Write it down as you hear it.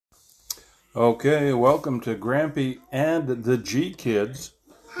Okay, welcome to Grampy and the G Kids.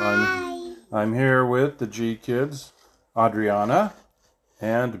 Hi. I'm here with the G Kids, Adriana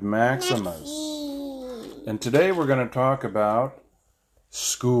and Maximus. Maxie. And today we're going to talk about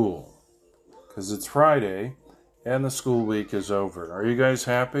school. Because it's Friday and the school week is over. Are you guys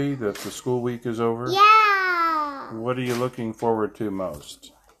happy that the school week is over? Yeah. What are you looking forward to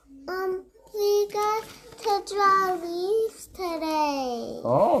most? We got to draw leaves today.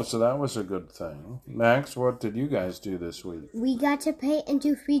 Oh, so that was a good thing. Max, what did you guys do this week? We got to pay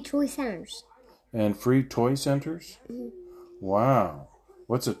into free toy centers. And free toy centers? Mm-hmm. Wow.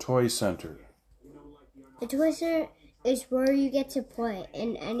 What's a toy center? A toy center is where you get to play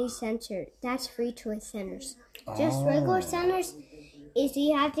in any center. That's free toy centers. Just regular centers is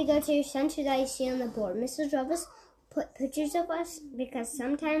you have to go to your center that you see on the board. Mrs. Rovis put pictures of us because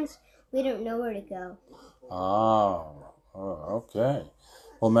sometimes we don't know where to go. Oh, okay.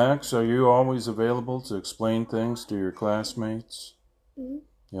 Well, Max, are you always available to explain things to your classmates? Mm-hmm.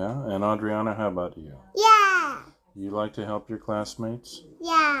 Yeah? And Adriana, how about you? Yeah. You like to help your classmates?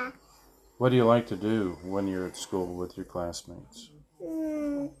 Yeah. What do you like to do when you're at school with your classmates?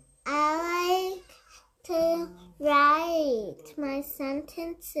 I like to write my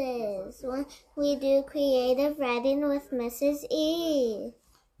sentences. We do creative writing with Mrs. E.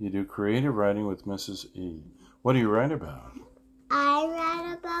 You do creative writing with Mrs. E. What do you write about? I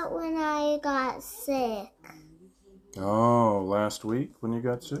write about when I got sick. Oh, last week when you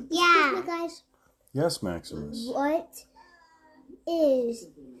got sick? Yeah. Excuse me, guys. Yes, Maximus. What is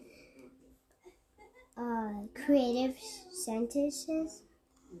creative sentences?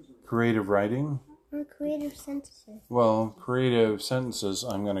 Creative writing? Or creative sentences? Well, creative sentences,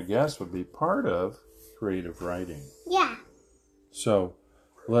 I'm going to guess, would be part of creative writing. Yeah. So,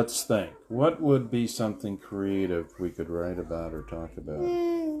 let's think. What would be something creative we could write about or talk about?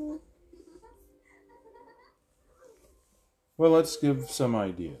 Well, let's give some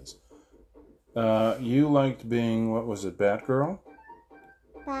ideas. You liked being, what was it, Batgirl?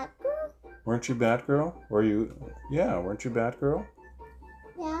 Batgirl? Weren't you Batgirl? Weren't you Batgirl?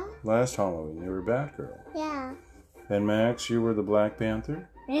 Yeah. Last Halloween, you were Batgirl. Yeah. And Max, you were the Black Panther?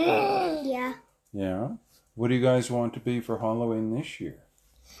 Yeah. Yeah. What do you guys want to be for Halloween this year?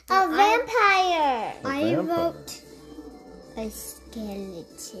 A vampire. I wrote a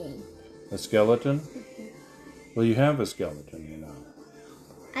skeleton. A skeleton? Well, you have a skeleton, you know.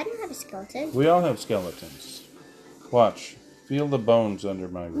 I don't have a skeleton. We all have skeletons. Watch. Feel the bones under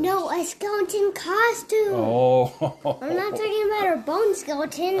my wrist. No, a skeleton costume. Oh. I'm not talking about our bone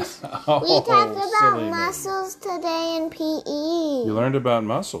skeletons. Oh, we talked about silly muscles today in PE. You learned about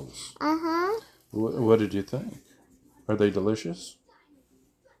mussels. Uh-huh. What did you think? Are they delicious?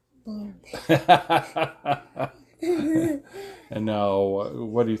 And now,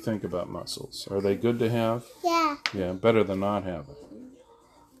 what do you think about mussels? Are they good to have? Yeah. Yeah, better than not having.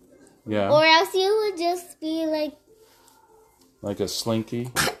 Yeah. Or else you would just be like a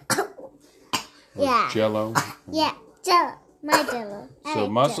slinky? Yeah. Jello? Yeah, Jello. My Jello. So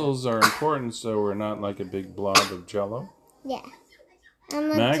mussels are important so we're not like a big blob of Jello? Yeah. I'm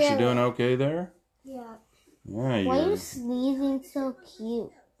a Max, Jello. you doing okay there? Yeah. Yeah, Why are you sneezing so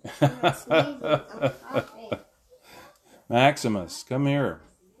cute? Maximus, come here.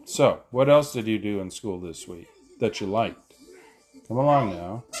 So, what else did you do in school this week that you liked? Come along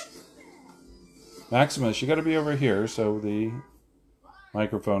now. Maximus, you got to be over here so the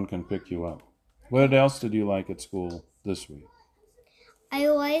microphone can pick you up. What else did you like at school this week? I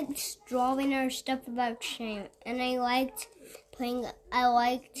liked drawing our stuff about Shane, and I liked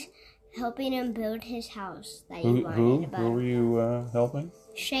helping him build his house that he wanted about. Who were you helping?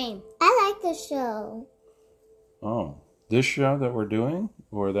 Shane. I like the show. Oh, this show that we're doing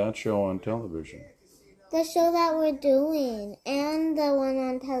or that show on television? The show that we're doing and the one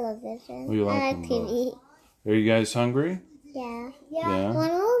on television. Oh, you like I them like TV. both. Are you guys hungry? Yeah. Yeah. When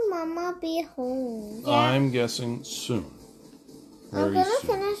will Mama be home? Yeah. I'm guessing soon. I'm going to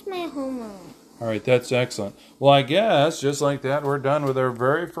finish my homework. All right, that's excellent. Well, I guess, just like that, we're done with our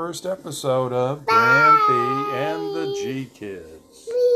very first episode of Grampy and the G Kids.